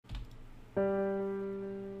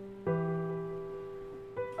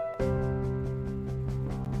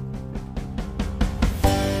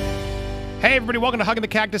Hey, everybody, welcome to Hugging the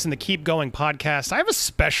Cactus and the Keep Going podcast. I have a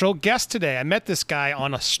special guest today. I met this guy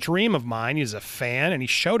on a stream of mine. He's a fan, and he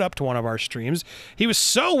showed up to one of our streams. He was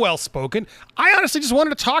so well-spoken, I honestly just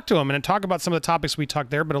wanted to talk to him and talk about some of the topics we talked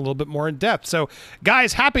there, but a little bit more in depth. So,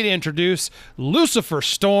 guys, happy to introduce Lucifer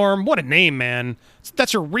Storm. What a name, man.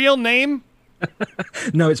 That's your real name?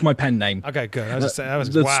 No, it's my pen name. Okay, good.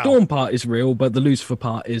 The wow. Storm part is real, but the Lucifer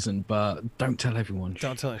part isn't. But don't tell everyone.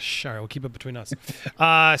 Don't tell us. Sure, we'll keep it between us.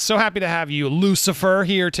 So happy to have you, Lucifer,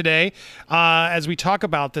 here today as we talk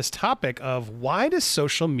about this topic of why does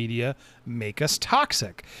social media make us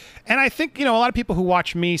toxic? And I think, a lot of people who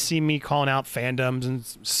watch me see me calling out fandoms and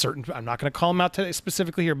certain, I'm not going to call them out today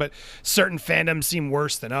specifically here, but certain fandoms seem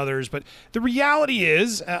worse than others. But the reality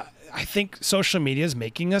is, I think social media is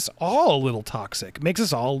making us all a little toxic, makes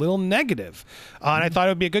us all a little negative. And I thought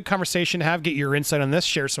it would be a good conversation to have, get your insight on this,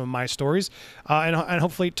 share some of my stories, and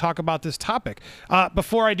hopefully talk about this topic.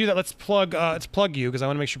 Before I do that, let's plug you, because I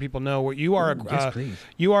want to make sure people know what you are. Yes, please.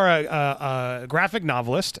 You are a graphic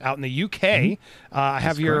novelist out in the UK. I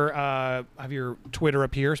have your Twitter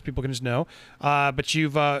up here so people can just know. But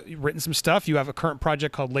you've written some stuff. You have a current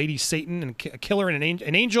project called Lady Satan and a Killer and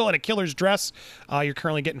an Angel in a Killer's Dress. You're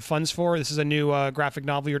currently getting funds for. This is a new graphic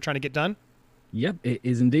novel you're trying to get done. Yep, it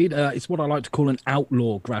is indeed. It's what I like to call an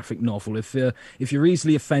outlaw graphic novel. If you're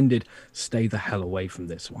easily offended, stay the hell away from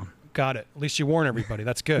this one. Got it. At least you warn everybody.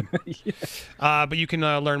 That's good. Yeah. But you can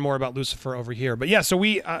learn more about Lucifer over here. But yeah, so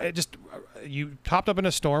we you popped up in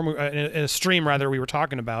a storm, in a stream rather, we were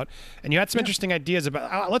talking about, and you had some interesting ideas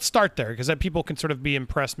about. Let's start there because people can sort of be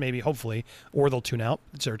impressed, maybe, hopefully, or they'll tune out.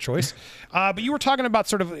 It's their choice. But you were talking about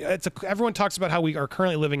sort of everyone talks about how we are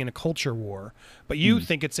currently living in a culture war, but you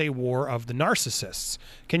think it's a war of the narcissists.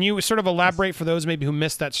 Can you sort of elaborate for those maybe who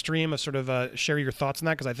missed that stream, sort of share your thoughts on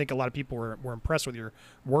that? Because I think a lot of people were impressed with your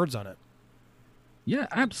words on it. Yeah,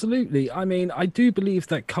 absolutely. I mean, I do believe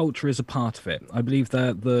that culture is a part of it. I believe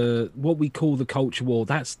that what we call the culture war,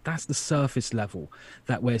 that's the surface level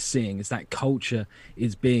that we're seeing, is that culture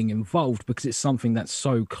is being involved because it's something that's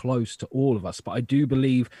so close to all of us. But I do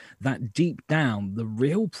believe that deep down, the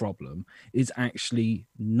real problem is actually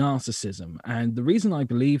narcissism. And the reason I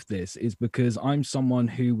believe this is because I'm someone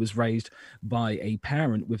who was raised by a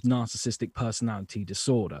parent with narcissistic personality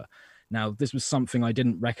disorder. Now, this was something I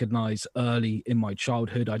didn't recognize early in my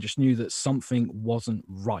childhood. I just knew that something wasn't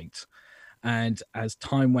right. And as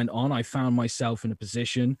time went on, I found myself in a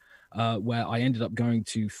position where I ended up going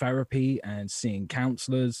to therapy and seeing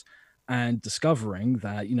counselors and discovering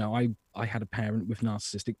that, I had a parent with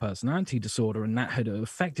narcissistic personality disorder, and that had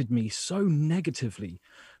affected me so negatively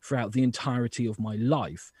throughout the entirety of my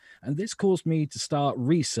life. And this caused me to start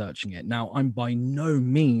researching it. Now, I'm by no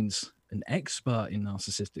means an expert in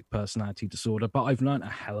narcissistic personality disorder, but I've learned a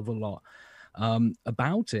hell of a lot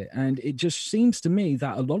about it. And it just seems to me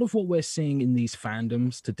that a lot of what we're seeing in these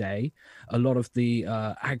fandoms today, a lot of the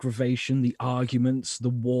aggravation, the arguments, the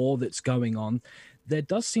war that's going on, there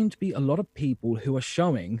does seem to be a lot of people who are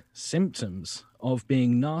showing symptoms of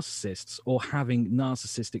being narcissists or having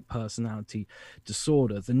narcissistic personality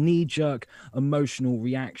disorder. The knee-jerk emotional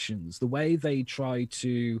reactions, the way they try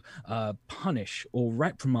to punish or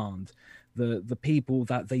reprimand the people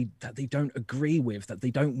that they don't agree with, that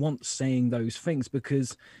they don't want saying those things,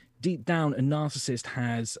 because deep down, a narcissist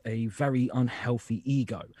has a very unhealthy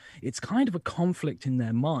ego. It's kind of a conflict in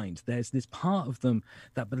their mind. There's this part of them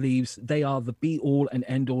that believes they are the be-all and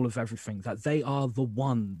end-all of everything, that they are the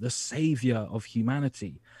one, the savior of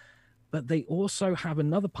humanity. But they also have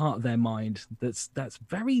another part of their mind that's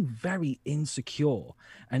very, very insecure.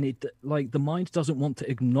 And the mind doesn't want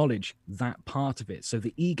to acknowledge that part of it. So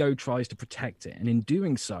the ego tries to protect it. And in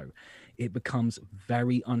doing so, it becomes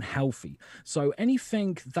very unhealthy. So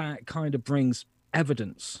anything that kind of brings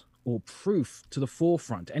evidence or proof to the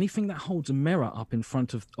forefront, anything that holds a mirror up in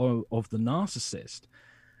front of the narcissist,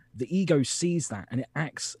 the ego sees that and it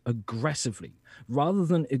acts aggressively. Rather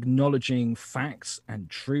than acknowledging facts and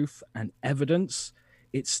truth and evidence,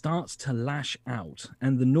 it starts to lash out.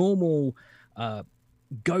 And the normal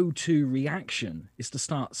go-to reaction is to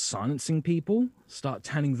start silencing people, start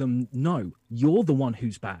telling them, no, you're the one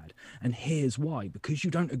who's bad, and here's why: because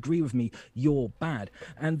you don't agree with me, you're bad.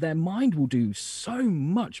 And their mind will do so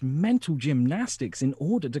much mental gymnastics in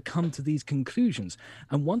order to come to these conclusions.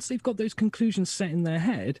 And once they've got those conclusions set in their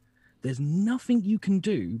head, there's nothing you can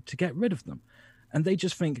do to get rid of them. And they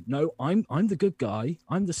just think, no, I'm the good guy,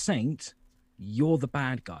 I'm the saint, you're the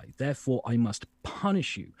bad guy, therefore I must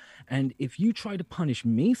punish you. And if you try to punish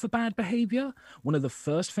me for bad behavior, one of the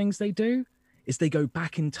first things they do is they go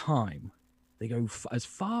back in time. They go as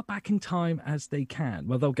far back in time as they can.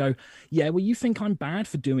 Well, they'll go, yeah, well, you think I'm bad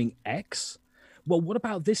for doing X? Well, what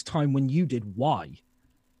about this time when you did Y?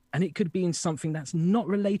 And it could be in something that's not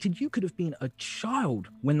related. You could have been a child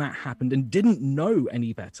when that happened and didn't know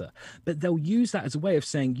any better. But they'll use that as a way of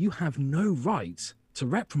saying, you have no right to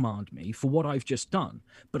reprimand me for what I've just done,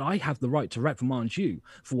 but I have the right to reprimand you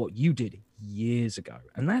for what you did years ago.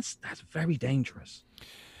 And that's very dangerous.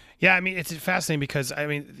 Yeah, I mean, it's fascinating because I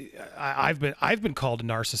mean, I've been called a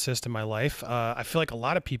narcissist in my life. I feel like a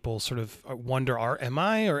lot of people sort of wonder, am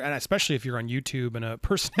I? And especially if you're on YouTube and a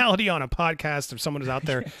personality on a podcast, if someone is out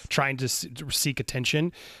there trying to seek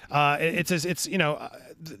attention, it's you know,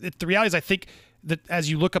 the reality is, I think that as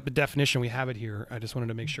you look up the definition, we have it here. I just wanted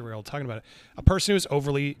to make sure we're all talking about it. A person who is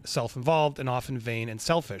overly self-involved and often vain and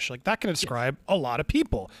selfish. Like that can describe a lot of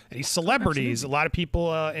people. And these celebrities, absolutely. A lot of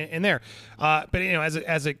people in there. But you know,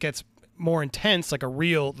 as it gets more intense, like a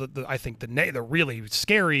real, I think the really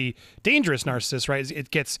scary, dangerous narcissist, right? It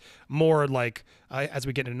gets more like, as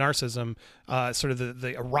we get into narcissism, sort of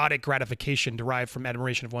the erotic gratification derived from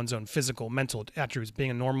admiration of one's own physical, mental attributes being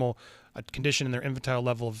a normal condition in their infantile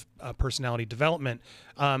level of personality development.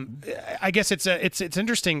 I guess it's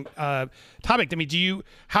interesting topic. I mean,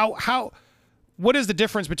 what is the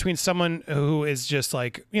difference between someone who is just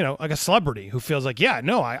like, you know, like a celebrity who feels like, yeah,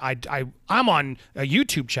 no, I'm on a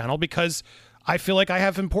YouTube channel because I feel like I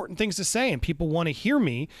have important things to say and people want to hear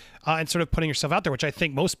me, and sort of putting yourself out there, which I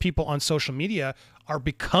think most people on social media are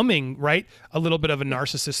becoming, right, a little bit of a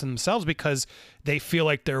narcissist themselves because they feel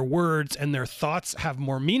like their words and their thoughts have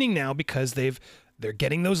more meaning now because they're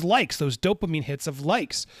getting those likes, those dopamine hits of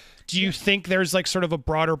likes. Do you think there's like sort of a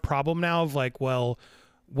broader problem now of like, well,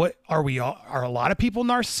 what are a lot of people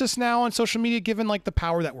narcissists now on social media, given like the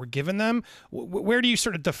power that we're giving them? Where do you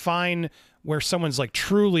sort of define where someone's like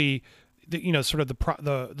truly, you know, sort of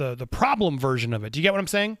the problem version of it? Do you get what I'm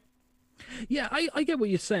saying? Yeah, I get what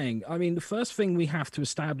you're saying. I mean, the first thing we have to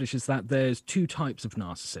establish is that there's two types of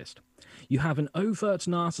narcissist. You have an overt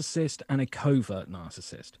narcissist and a covert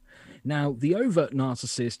narcissist. Now, the overt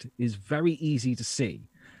narcissist is very easy to see.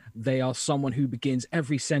 They are someone who begins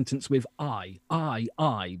every sentence with I,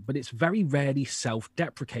 but it's very rarely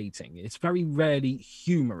self-deprecating. It's very rarely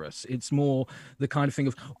humorous. It's more the kind of thing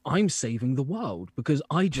of, I'm saving the world because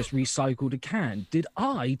I just recycled a can. Did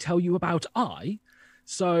I tell you about I?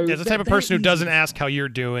 So yeah, the type of person who doesn't ask how you're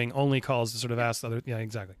doing, only calls to sort of ask other. Yeah,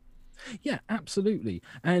 exactly. Yeah, absolutely.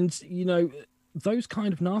 And, you know, those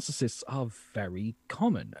kind of narcissists are very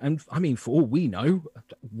common. And I mean, for all we know,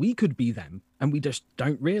 we could be them and we just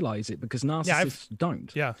don't realize it because narcissists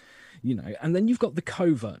don't. Yeah. You know, and then you've got the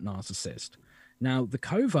covert narcissist. Now, the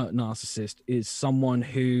covert narcissist is someone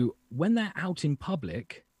who, when they're out in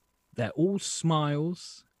public, they're all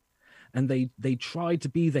smiles and they try to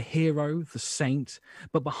be the hero, the saint,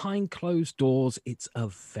 but behind closed doors, it's a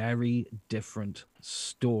very different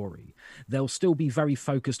story. They'll still be very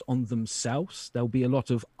focused on themselves. There'll be a lot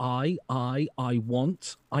of I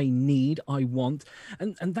want, I need, I want.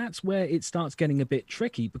 And that's where it starts getting a bit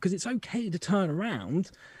tricky because it's okay to turn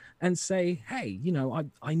around and say, hey, you know,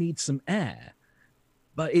 I need some air.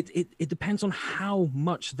 But it depends on how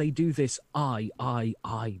much they do this I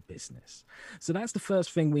business. So that's the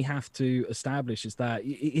first thing we have to establish is that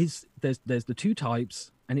there's the two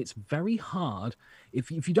types, and it's very hard.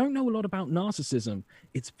 If you don't know a lot about narcissism,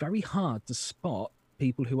 it's very hard to spot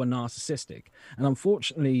people who are narcissistic. And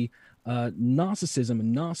unfortunately, narcissism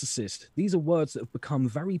and narcissist, these are words that have become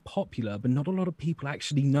very popular, but not a lot of people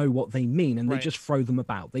actually know what they mean, and they just throw them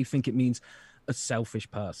about. They think it means a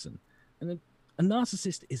selfish person. And a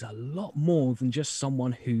narcissist is a lot more than just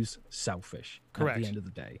someone who's selfish. Correct. At the end of the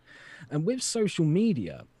day. And with social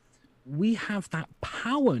media, we have that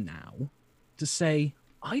power now to say,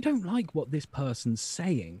 I don't like what this person's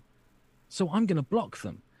saying, so I'm going to block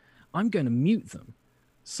them. I'm going to mute them.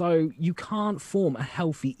 So you can't form a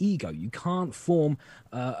healthy ego. You can't form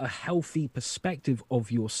a healthy perspective of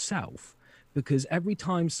yourself. Because every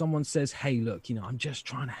time someone says, hey, look, you know, I'm just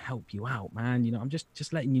trying to help you out, man. You know, I'm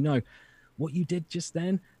just letting you know, what you did just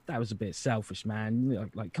then, that was a bit selfish, man. You know,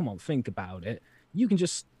 like, come on, think about it. You can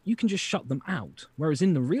just shut them out. Whereas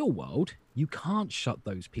in the real world, you can't shut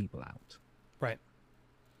those people out. Right.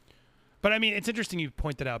 But I mean, it's interesting you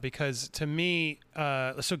point that out because to me,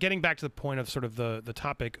 so getting back to the point of sort of the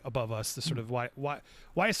topic above us, the sort of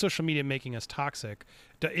why is social media making us toxic?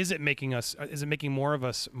 Is it making more of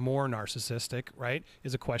us more narcissistic, right?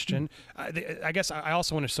 Is a question. I guess I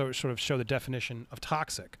also want to sort of show the definition of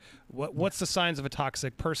toxic. What's the signs of a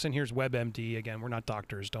toxic person? Here's WebMD. Again, we're not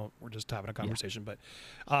doctors. We're just having a conversation. But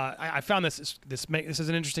I found this is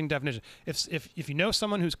an interesting definition. If you know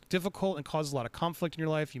someone who's difficult and causes a lot of conflict in your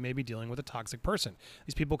life, you may be dealing with a toxic person.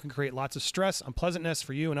 These people can create lots of stress, unpleasantness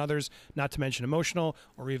for you and others, not to mention emotional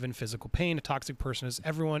or even physical pain. A toxic person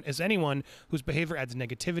is anyone whose behavior adds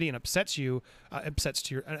negativity and upset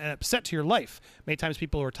to your life. Many times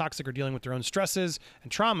people who are toxic are dealing with their own stresses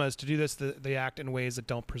and traumas. To do this, they act in ways that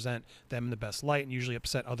don't present them in the best light and usually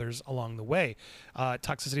upset others along the way.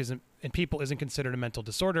 Toxicity in people isn't considered a mental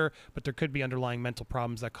disorder, but there could be underlying mental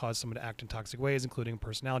problems that cause someone to act in toxic ways, including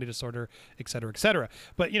personality disorder, et cetera, et cetera.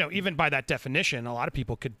 But, even by that definition, a lot of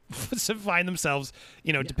people could find themselves,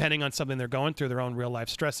 depending on something they're going through, their own real life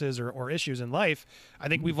stresses or issues in life. I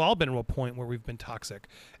think we've all been to a point where we've been toxic.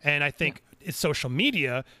 And I think it's social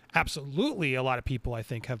media, absolutely a lot of people, I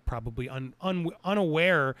think, have probably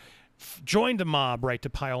unaware joined a mob, right, to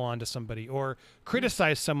pile on to somebody or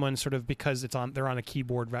criticize someone sort of because they're on a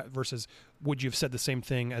keyboard versus would you have said the same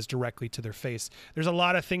thing as directly to their face. There's a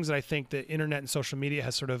lot of things that I think the internet and social media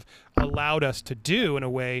has sort of allowed us to do in a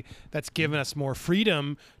way that's given us more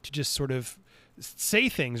freedom to just sort of say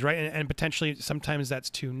things, right, and potentially sometimes that's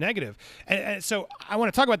too negative. And so I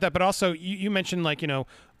want to talk about that, but also you mentioned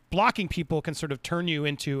blocking people can sort of turn you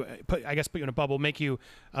into put you in a bubble, make you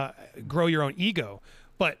grow your own ego.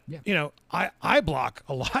 But, I block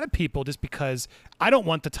a lot of people just because I don't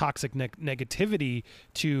want the toxic negativity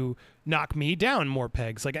to knock me down more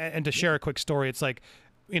pegs. And to share a quick story, it's like,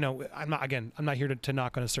 I'm not here to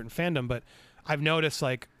knock on a certain fandom, but I've noticed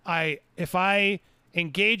if I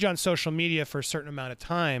engage on social media for a certain amount of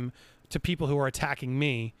time to people who are attacking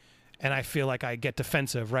me and I feel like I get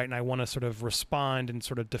defensive, right? And I want to sort of respond and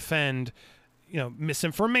sort of defend,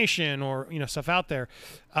 misinformation or, stuff out there.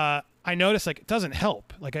 I notice it doesn't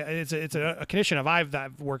help. It's a condition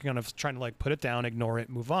I've working on of trying to put it down, ignore it,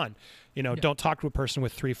 move on. Don't talk to a person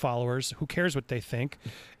with 3 followers. Who cares what they think?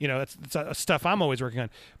 It's stuff I'm always working on.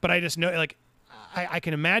 But I just know, I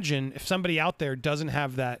can imagine if somebody out there doesn't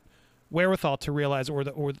have that wherewithal to realize or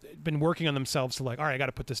been working on themselves to all right, I got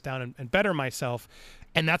to put this down and better myself,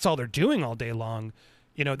 and that's all they're doing all day long.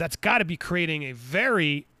 That's got to be creating a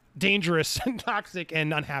very dangerous and toxic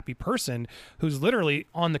and unhappy person who's literally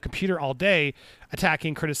on the computer all day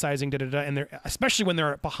attacking, criticizing, and they're especially when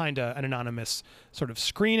they're behind an anonymous sort of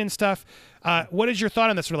screen and stuff. What is your thought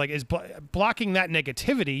on this? Is blocking that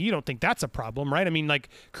negativity? You don't think that's a problem, right? I mean,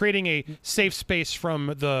 creating a safe space from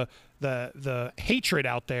the hatred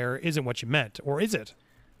out there isn't what you meant, or is it?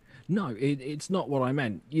 No, it's not what I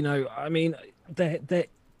meant. I mean,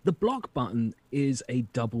 the block button is a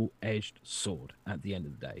double-edged sword at the end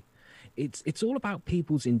of the day. It's all about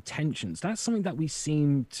people's intentions. That's something that we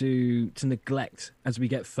seem to neglect as we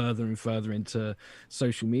get further and further into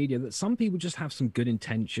social media, that some people just have some good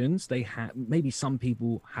intentions. Maybe some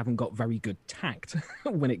people haven't got very good tact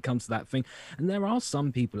when it comes to that thing. And there are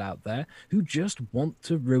some people out there who just want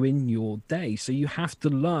to ruin your day. So you have to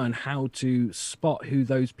learn how to spot who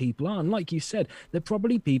those people are. And like you said, they're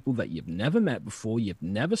probably people that you've never met before, you've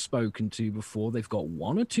never spoken to before. They've got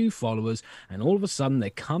 1 or 2 followers, and all of a sudden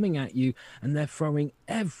they're coming at you and they're throwing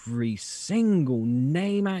every single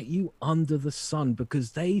name at you under the sun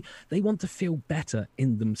because they want to feel better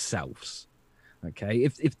in themselves. Okay,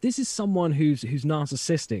 if this is someone who's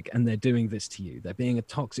narcissistic and they're doing this to you, they're being a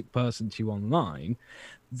toxic person to you online,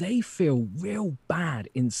 they feel real bad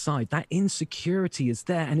inside. That insecurity is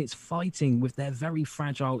there and it's fighting with their very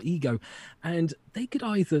fragile ego. And they could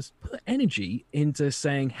either put energy into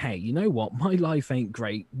saying, hey, you know what? My life ain't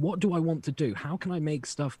great. What do I want to do? How can I make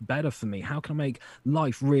stuff better for me? How can I make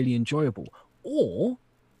life really enjoyable? Or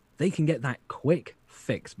they can get that quick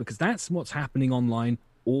fix, because that's what's happening online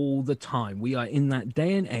all the time. We are in that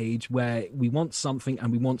day and age where we want something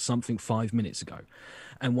and we want something 5 minutes ago.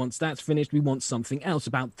 And once that's finished, we want something else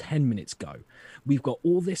about 10 minutes ago. We've got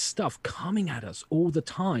all this stuff coming at us all the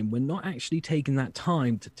time. We're not actually taking that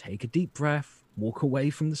time to take a deep breath, walk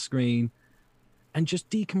away from the screen, and just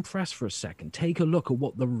decompress for a second. Take a look at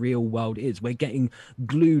what the real world is. We're getting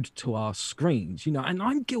glued to our screens, and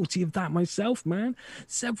I'm guilty of that myself, man.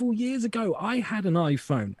 Several years ago, I had an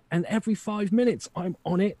iPhone, and every 5 minutes I'm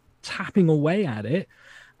on it, tapping away at it.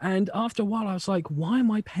 And after a while, I was like, why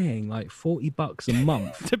am I paying like $40 a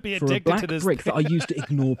month to be for a black to this brick that I use to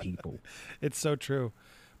ignore people? It's so true.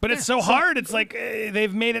 But it's so hard. It's like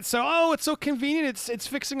they've made it so, it's so convenient. It's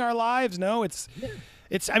fixing our lives. No, it's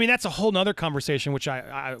I mean, that's a whole nother conversation, which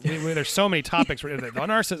there's so many topics. The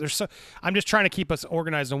narcissist, I'm just trying to keep us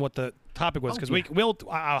organized on what the topic was, because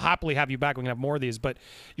I'll happily have you back. We can have more of these, but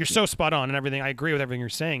you're so spot on and everything. I agree with everything you're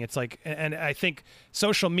saying. It's like, and I think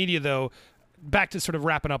social media, though, back to sort of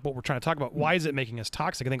wrapping up what we're trying to talk about, why is it making us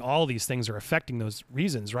toxic? I think all these things are affecting those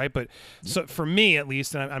reasons, right? But so for me, at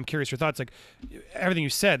least, and I'm curious your thoughts, like everything you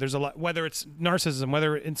said, there's a lot, whether it's narcissism,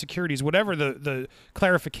 whether insecurities, whatever the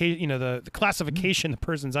clarification, the classification the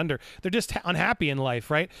person's under, they're just unhappy in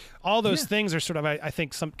life, right? All those things are sort of, I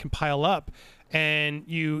think some can pile up, and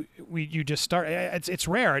you just start. It's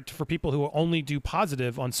rare for people who only do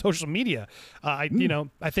positive on social media. I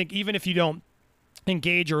think even if you don't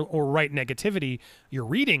engage or write negativity, you're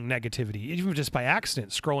reading negativity, even just by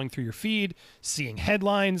accident, scrolling through your feed, seeing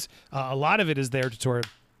headlines. A lot of it is there to sort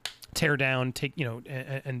of tear down,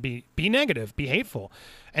 and be negative, be hateful.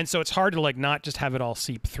 And so it's hard to like not just have it all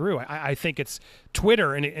seep through. I think it's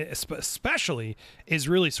Twitter, and especially, is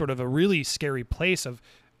really sort of a really scary place of,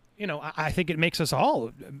 I think it makes us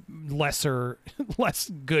all less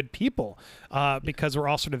good people, because we're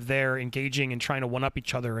all sort of there engaging and trying to one up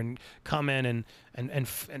each other and come in and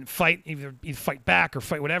fight, either fight back or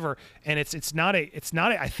fight whatever. And it's not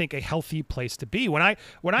I think a healthy place to be. When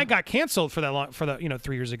I got canceled for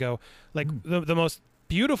 3 years ago, like the most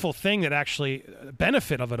beautiful thing that actually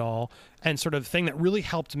benefit of it all, and sort of thing that really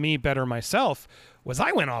helped me better myself, was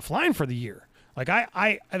I went offline for the year. Like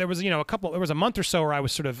there was there was a month or so where I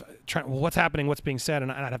was sort of trying, well, what's happening, what's being said, and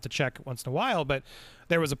I'd have to check once in a while. But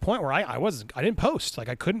there was a point where I didn't post. Like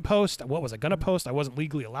I couldn't post. What was I gonna post? I wasn't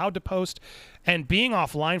legally allowed to post. And being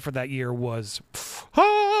offline for that year was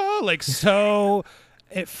so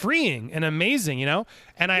freeing and amazing,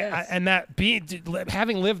 And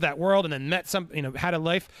having lived that world and then met had a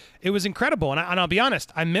life, it was incredible. And I'll be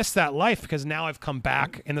honest, I missed that life, because now I've come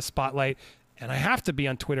back in the spotlight. And I have to be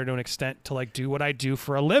on Twitter to an extent to like do what I do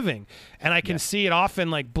for a living. And I can see it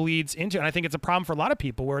often like bleeds into, and I think it's a problem for a lot of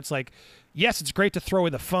people, where it's like, yes, it's great to throw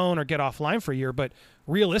away the phone or get offline for a year, but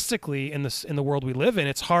realistically in the world we live in,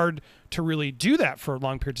 it's hard to really do that for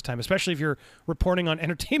long periods of time, especially if you're reporting on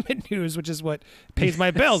entertainment news, which is what pays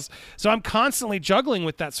my bills. So I'm constantly juggling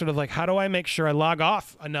with that sort of like, how do I make sure I log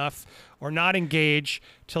off enough or not engage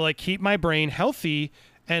to like keep my brain healthy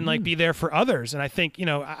and like be there for others. And I think,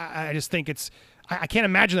 I just think I can't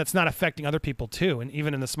imagine that's not affecting other people too. And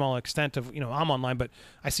even in the small extent of, I'm online, but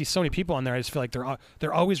I see so many people on there. I just feel like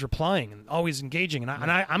they're always replying and always engaging. And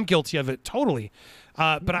I'm guilty of it totally.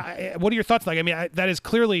 But what are your thoughts? Like, I mean, that is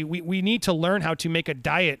clearly, we need to learn how to make a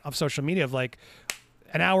diet of social media of like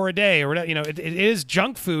an hour a day, or it is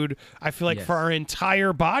junk food. I feel like for our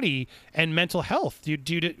entire body and mental health. What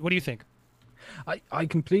do you think? I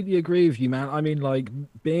completely agree with you, man. I mean, like,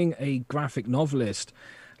 being a graphic novelist,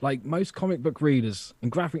 like most comic book readers and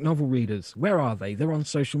graphic novel readers, where are they? They're on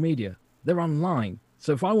social media. They're online.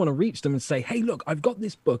 So if I want to reach them and say, hey, look, I've got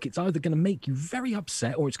this book, it's either going to make you very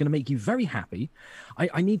upset or it's going to make you very happy,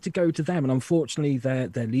 I need to go to them. And unfortunately, they're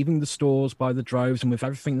leaving the stores by the droves. And with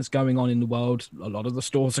everything that's going on in the world, a lot of the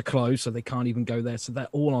stores are closed, so they can't even go there. So they're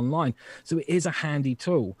all online. So it is a handy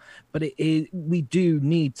tool. But we do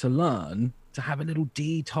need to learn to have a little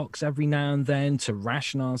detox every now and then, to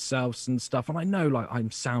ration ourselves and stuff. And I know, like,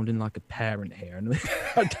 I'm sounding like a parent here, and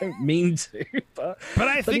I don't mean to, but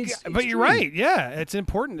I think, but you're right. Yeah, it's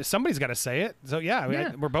important. Somebody's got to say it. So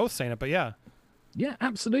yeah, we're both saying it, but yeah. Yeah,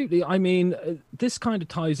 absolutely. I mean, this kind of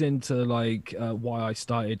ties into like why I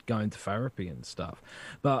started going to therapy and stuff.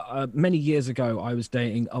 But many years ago, I was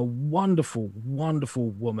dating a wonderful, wonderful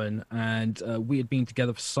woman, and we had been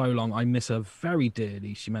together for so long. I miss her very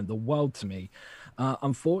dearly. She meant the world to me.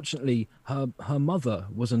 Unfortunately, her mother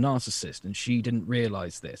was a narcissist, and she didn't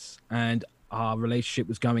realize this. And our relationship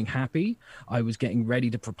was going happy. I was getting ready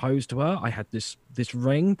to propose to her. I had this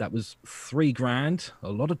ring that was $3,000,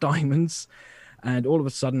 a lot of diamonds. And all of a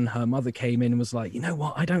sudden, her mother came in and was like, you know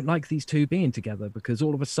what? I don't like these two being together, because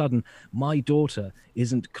all of a sudden, my daughter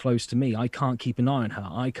isn't close to me. I can't keep an eye on her.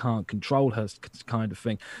 I can't control her, kind of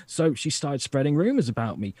thing. So she started spreading rumors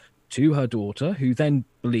about me to her daughter, who then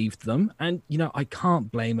believed them. And, I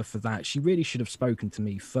can't blame her for that. She really should have spoken to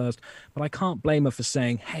me first. But I can't blame her for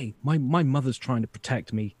saying, hey, my mother's trying to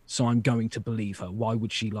protect me, so I'm going to believe her. Why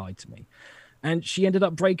would she lie to me? And she ended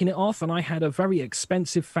up breaking it off, and I had a very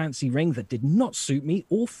expensive, fancy ring that did not suit me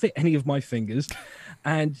or fit any of my fingers.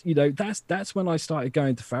 And, that's when I started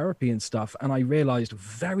going to therapy and stuff. And I realized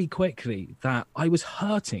very quickly that I was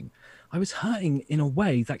hurting. I was hurting in a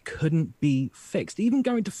way that couldn't be fixed. Even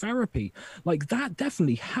going to therapy, like, that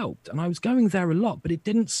definitely helped. And I was going there a lot, but it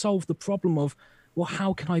didn't solve the problem of well,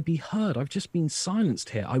 how can I be heard? I've just been silenced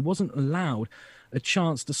here. I wasn't allowed a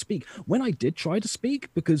chance to speak. When I did try to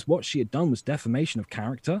speak, because what she had done was defamation of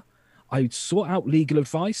character, I sought out legal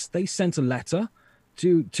advice. They sent a letter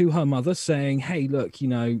to her mother saying, hey, look,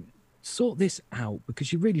 sort this out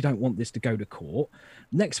because you really don't want this to go to court.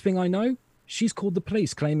 Next thing I know, she's called the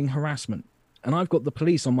police claiming harassment. And I've got the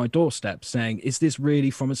police on my doorstep saying, is this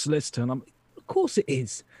really from a solicitor? And I'm, of course it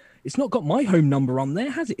is. It's not got my home number on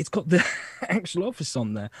there, has it? It's got the actual office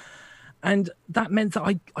on there. And that meant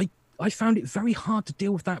that I found it very hard to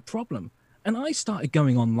deal with that problem. And I started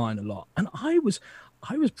going online a lot. And I was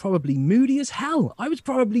probably moody as hell. I was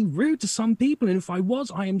probably rude to some people. And if I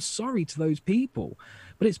was, I am sorry to those people.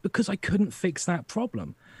 But it's because I couldn't fix that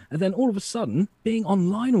problem. And then all of a sudden, being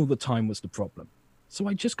online all the time was the problem. So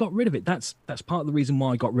I just got rid of it. That's part of the reason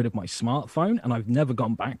why I got rid of my smartphone. And I've never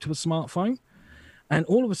gone back to a smartphone. And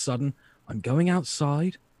all of a sudden, I'm going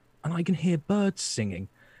outside and I can hear birds singing.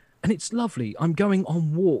 And it's lovely. I'm going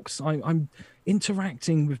on walks. I'm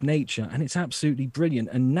interacting with nature and it's absolutely brilliant.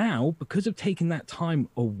 And now, because of taking that time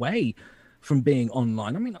away from being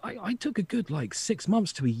online, I mean, I took a good 6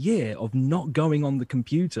 months to a year of not going on the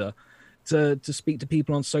computer to speak to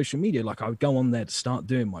people on social media. Like I would go on there to start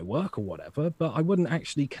doing my work or whatever, but I wouldn't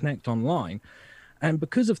actually connect online. And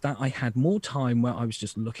because of that, I had more time where I was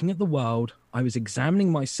just looking at the world. I was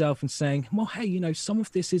examining myself and saying, well, hey, some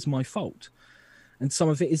of this is my fault and some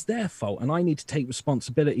of it is their fault. And I need to take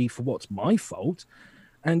responsibility for what's my fault.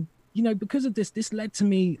 And, because of this led to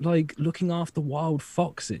me looking after wild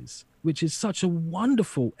foxes, which is such a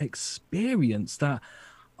wonderful experience that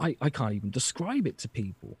I can't even describe it to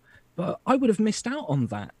people. But I would have missed out on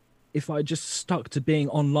that if I just stuck to being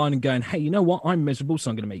online and going, hey, you know what? I'm miserable, so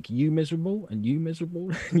I'm going to make you miserable and you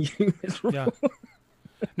miserable and you miserable. Yeah.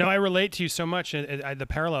 No, I relate to you so much. The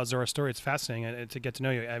parallels are a story. It's fascinating to get to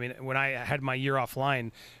know you. I mean, when I had my year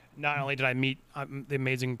offline, not only did I meet the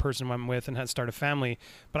amazing person I'm with and had start a family,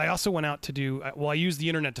 but I also went out to do, I used the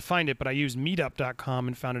internet to find it, but I used meetup.com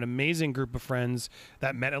and found an amazing group of friends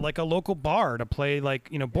that met at a local bar to play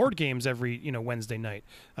board games every, Wednesday night.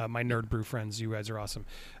 My Nerd Brew friends, you guys are awesome.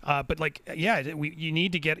 But you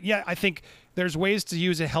need to get, I think there's ways to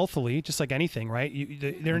use it healthily, just like anything, right?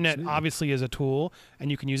 The internet obviously is a tool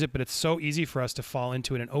and you can use it, but it's so easy for us to fall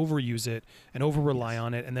into it and overuse it and over rely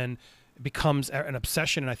on it. And then becomes an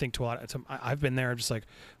obsession. And I think I've been there. I'm just like,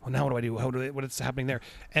 well, now what do I do? What is happening there?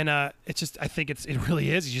 And it's just, I think it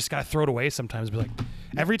really is. You just got to throw it away sometimes. Be like,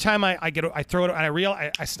 every time I throw it, and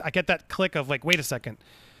I get that click of wait a second,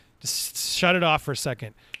 just shut it off for a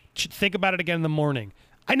second. Think about it again in the morning.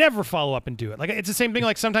 I never follow up and do it. It's the same thing.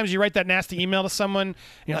 Sometimes you write that nasty email to someone and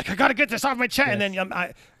you're like, I got to get this off my chest. Yes. And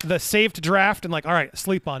then the saved draft and all right,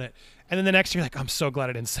 sleep on it. And then the next year, I'm so glad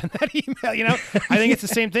I didn't send that email. I think it's the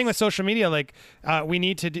same thing with social media. We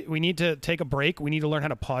need to take a break. We need to learn how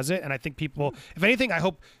to pause it. And I think people, if anything, I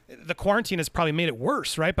hope the quarantine has probably made it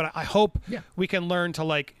worse, right? But I hope we can learn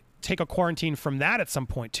to take a quarantine from that at some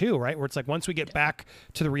point too, right? Where it's once we get back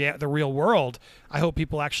to the real world, I hope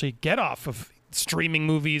people actually get off of streaming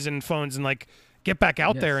movies and phones and get back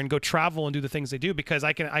out there and go travel and do the things they do. Because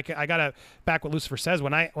I gotta back what Lucifer says.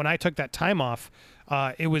 When I took that time off,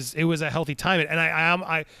 it was a healthy time. And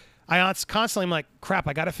I constantly am like, crap,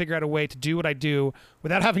 I got to figure out a way to do what I do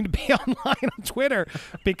without having to be online on Twitter,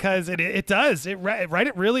 because it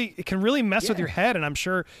can really mess with your head. And I'm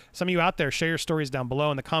sure some of you out there, share your stories down below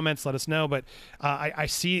in the comments, let us know. But I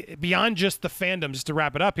see beyond just the fandom, just to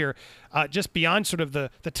wrap it up here, just beyond sort of the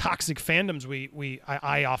toxic fandoms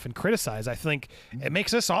I often criticize. I think it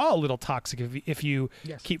makes us all a little toxic if you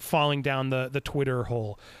keep falling down the Twitter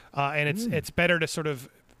hole. And it's better to sort of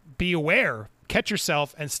be aware, catch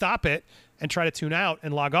yourself and stop it and try to tune out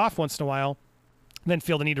and log off once in a while, then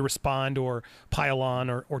feel the need to respond or pile on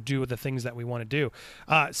or do the things that we want to do.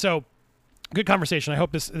 So good conversation. I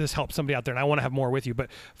hope this helps somebody out there, and I want to have more with you. But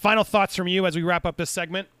final thoughts from you as we wrap up this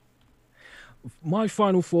segment? My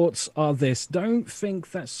final thoughts are this. Don't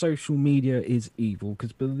think that social media is evil,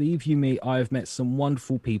 because believe you me, I have met some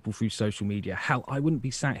wonderful people through social media. Hell, I wouldn't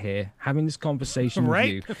be sat here having this conversation with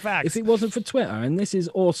you if it wasn't for Twitter. And this is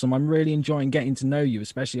awesome. I'm really enjoying getting to know you,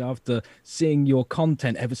 especially after seeing your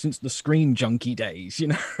content ever since the Screen Junkie days,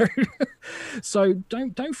 So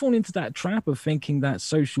don't fall into that trap of thinking that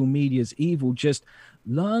social media is evil. Just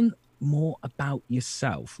learn more about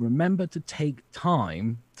yourself. Remember to take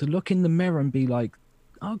time to look in the mirror and be like,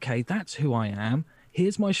 okay, that's who I am.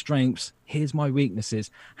 Here's my strengths. Here's my weaknesses.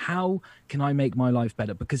 How can I make my life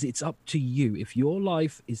better? Because it's up to you. If your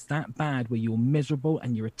life is that bad where you're miserable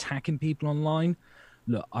and you're attacking people online,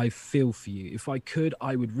 look, I feel for you. If I could,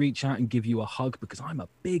 I would reach out and give you a hug, because I'm a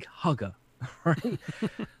big hugger. right?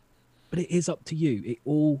 But it is up to you. It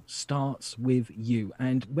all starts with you.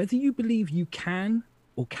 And whether you believe you can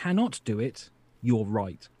or cannot do it, you're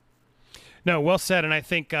right. No, well said. And I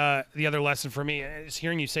think the other lesson for me is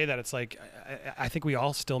hearing you say that. It's like, I think we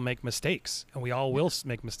all still make mistakes, and we all will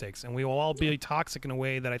make mistakes, and we will all be toxic in a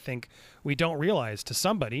way that I think we don't realize to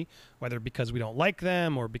somebody, whether because we don't like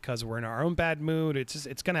them or because we're in our own bad mood.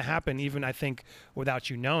 It's going to happen, even I think without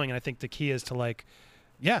you knowing. And I think the key is to like,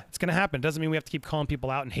 yeah, it's going to happen. It doesn't mean we have to keep calling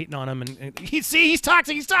people out and hating on them. And he's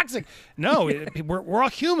toxic. He's toxic. No, we're all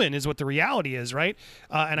human is what the reality is, right?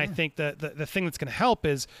 And I think the thing that's going to help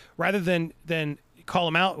is rather than call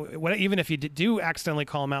them out, even if you do accidentally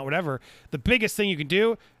call them out, whatever, the biggest thing you can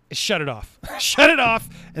do is shut it off. Shut it off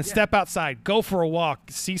and step outside. Go for a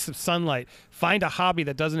walk. See some sunlight. Find a hobby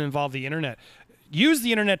that doesn't involve the internet. Use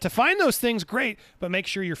the internet to find those things, great, but make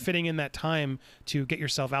sure you're fitting in that time to get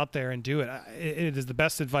yourself out there and do it. It is the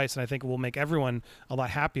best advice, and I think it will make everyone a lot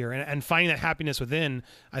happier. And finding that happiness within,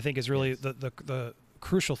 I think, is really the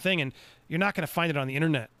crucial thing. And you're not going to find it on the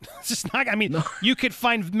internet. It's just not. I mean, no. You could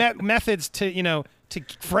find methods to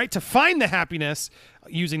to find the happiness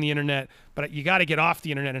using the internet, but you got to get off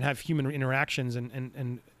the internet and have human interactions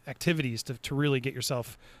and activities to really get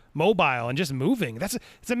yourself mobile and just moving. It's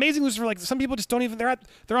amazing, Lucifer. Like some people just don't even,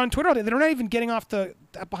 they're on Twitter all day. They're not even getting off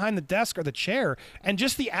behind the desk or the chair. And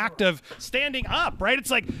just the act of standing up, right?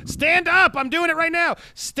 It's like, stand up. I'm doing it right now.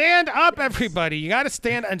 Stand up, everybody. You got to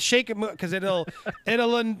stand and shake it because it'll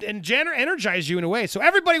energize you in a way. So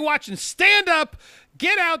everybody watching, stand up.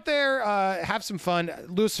 Get out there, have some fun.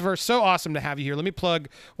 Lucifer, so awesome to have you here. Let me plug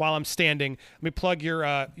while I'm standing. Let me plug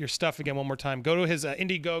your stuff again one more time. Go to his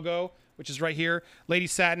Indiegogo, which is right here. Lady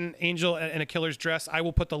Satin, Angel in a Killer's Dress. I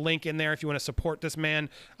will put the link in there if you want to support this man.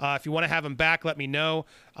 If you want to have him back, let me know.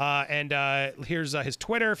 And here's his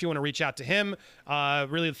Twitter if you want to reach out to him.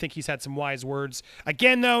 Really think he's had some wise words.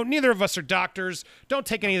 Again, though, neither of us are doctors. Don't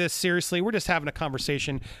take any of this seriously. We're just having a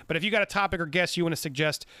conversation. But if you got a topic or guest you want to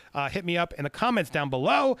suggest, hit me up in the comments down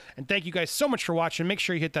below. And thank you guys so much for watching. Make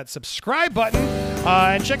sure you hit that subscribe button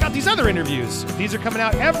and check out these other interviews. These are coming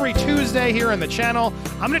out every Tuesday here on the channel.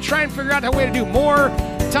 I'm going to try and figure out a way to do more.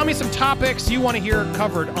 Tell me some topics you want to hear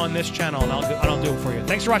covered on this channel, and I'll do it for you.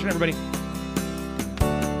 Thanks for watching, everybody.